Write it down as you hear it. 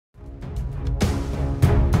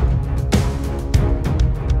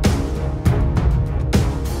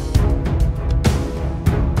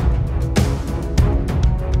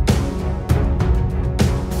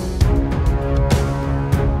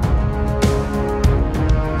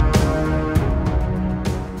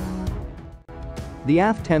The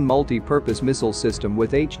AFT-10 multi-purpose missile system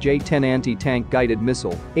with HJ-10 anti-tank guided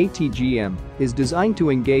missile (ATGM) is designed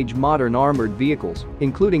to engage modern armored vehicles,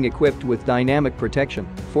 including equipped with dynamic protection,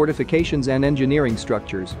 fortifications and engineering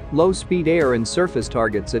structures, low-speed air and surface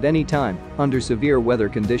targets at any time, under severe weather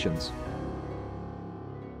conditions.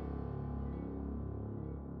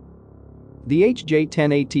 The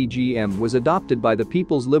HJ-10 ATGM was adopted by the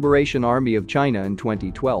People's Liberation Army of China in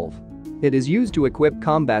 2012. It is used to equip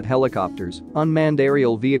combat helicopters, unmanned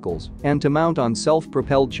aerial vehicles, and to mount on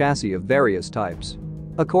self-propelled chassis of various types.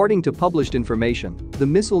 According to published information, the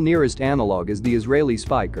missile nearest analog is the Israeli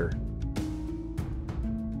Spiker.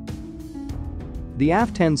 The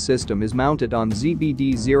AFT-10 system is mounted on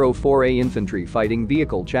ZBD-04A infantry fighting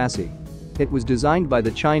vehicle chassis. It was designed by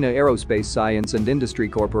the China Aerospace Science and Industry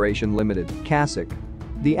Corporation Limited (CASIC).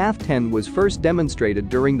 The AFT-10 was first demonstrated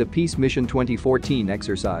during the Peace Mission 2014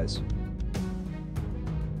 exercise.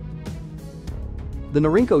 The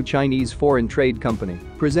Norinco Chinese Foreign Trade Company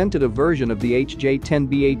presented a version of the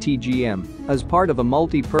HJ-10B ATGM as part of a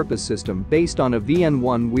multi-purpose system based on a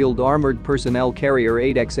VN-1 wheeled armored personnel carrier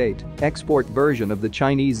 8x8 export version of the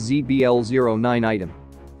Chinese ZBL-09 item.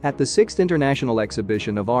 At the 6th International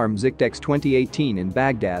Exhibition of Arms ICTEX 2018 in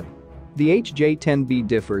Baghdad, the HJ-10B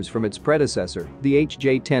differs from its predecessor, the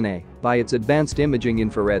HJ-10A, by its advanced imaging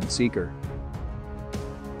infrared seeker.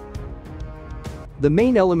 The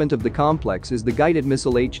main element of the complex is the guided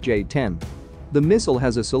missile HJ-10. The missile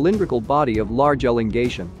has a cylindrical body of large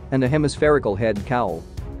elongation and a hemispherical head cowl.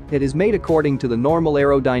 It is made according to the normal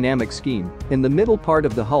aerodynamic scheme. In the middle part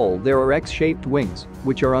of the hull there are X-shaped wings,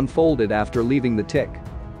 which are unfolded after leaving the tick.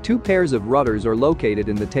 Two pairs of rudders are located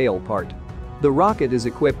in the tail part. The rocket is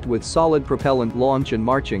equipped with solid propellant launch and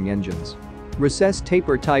marching engines. Recessed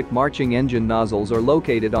taper-type marching engine nozzles are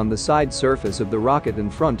located on the side surface of the rocket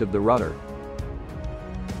in front of the rudder.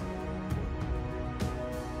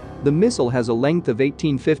 The missile has a length of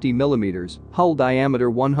 1850 mm, hull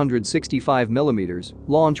diameter 165 mm,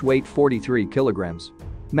 launch weight 43 kg.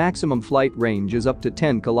 Maximum flight range is up to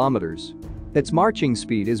 10 km. Its marching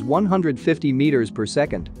speed is 150 meters per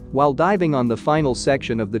second, while diving on the final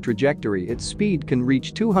section of the trajectory its speed can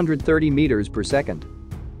reach 230 meters per second.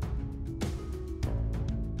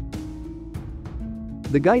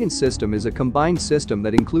 The guidance system is a combined system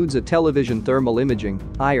that includes a television thermal imaging,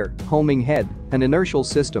 IR, homing head, an inertial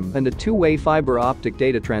system and a two-way fiber optic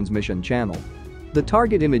data transmission channel. The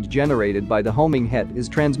target image generated by the homing head is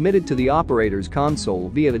transmitted to the operator's console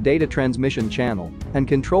via the data transmission channel, and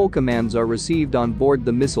control commands are received on board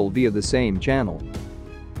the missile via the same channel.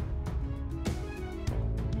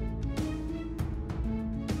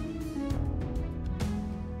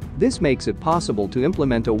 This makes it possible to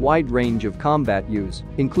implement a wide range of combat use,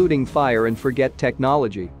 including fire and forget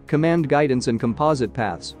technology, command guidance and composite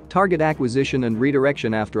paths, target acquisition and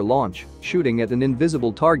redirection after launch, shooting at an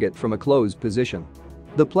invisible target from a closed position.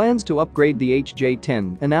 The plans to upgrade the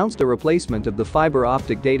HJ-10 announced a replacement of the fiber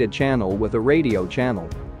optic data channel with a radio channel.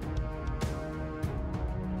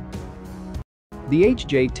 The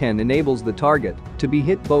HJ-10 enables the target to be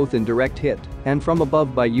hit both in direct hit and from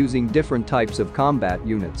above by using different types of combat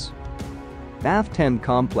units. The AFT-10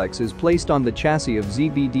 complex is placed on the chassis of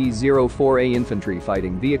ZBD-04A infantry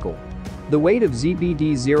fighting vehicle. The weight of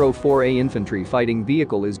ZBD-04A infantry fighting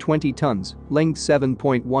vehicle is 20 tons, length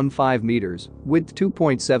 7.15 meters, width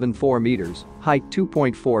 2.74 meters, height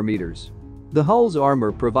 2.4 meters. The hull's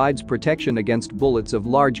armor provides protection against bullets of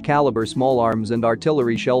large caliber small arms and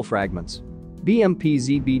artillery shell fragments. BMP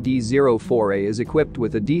ZBD-04A is equipped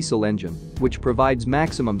with a diesel engine, which provides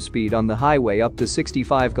maximum speed on the highway up to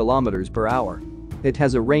 65 km per hour. It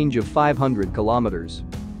has a range of 500 km.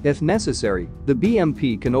 If necessary, the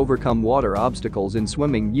BMP can overcome water obstacles in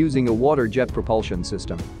swimming using a water jet propulsion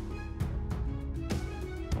system.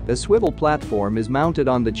 A swivel platform is mounted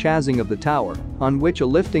on the chassis of the tower, on which a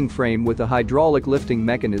lifting frame with a hydraulic lifting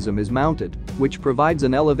mechanism is mounted, which provides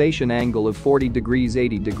an elevation angle of 40 degrees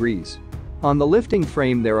 80 degrees. On the lifting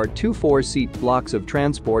frame there are two 4-seat blocks of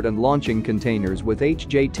transport and launching containers with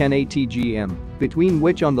HJ-10 ATGM, between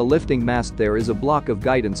which on the lifting mast there is a block of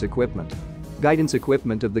guidance equipment. Guidance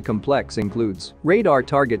equipment of the complex includes radar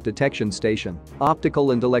target detection station, optical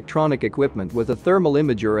and electronic equipment with a thermal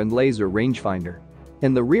imager and laser rangefinder.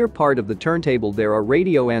 In the rear part of the turntable there are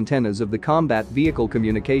radio antennas of the combat vehicle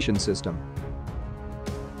communication system.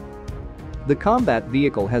 The combat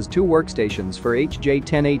vehicle has two workstations for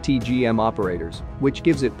HJ-10 ATGM operators, which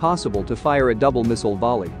gives it possible to fire a double missile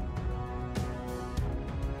volley.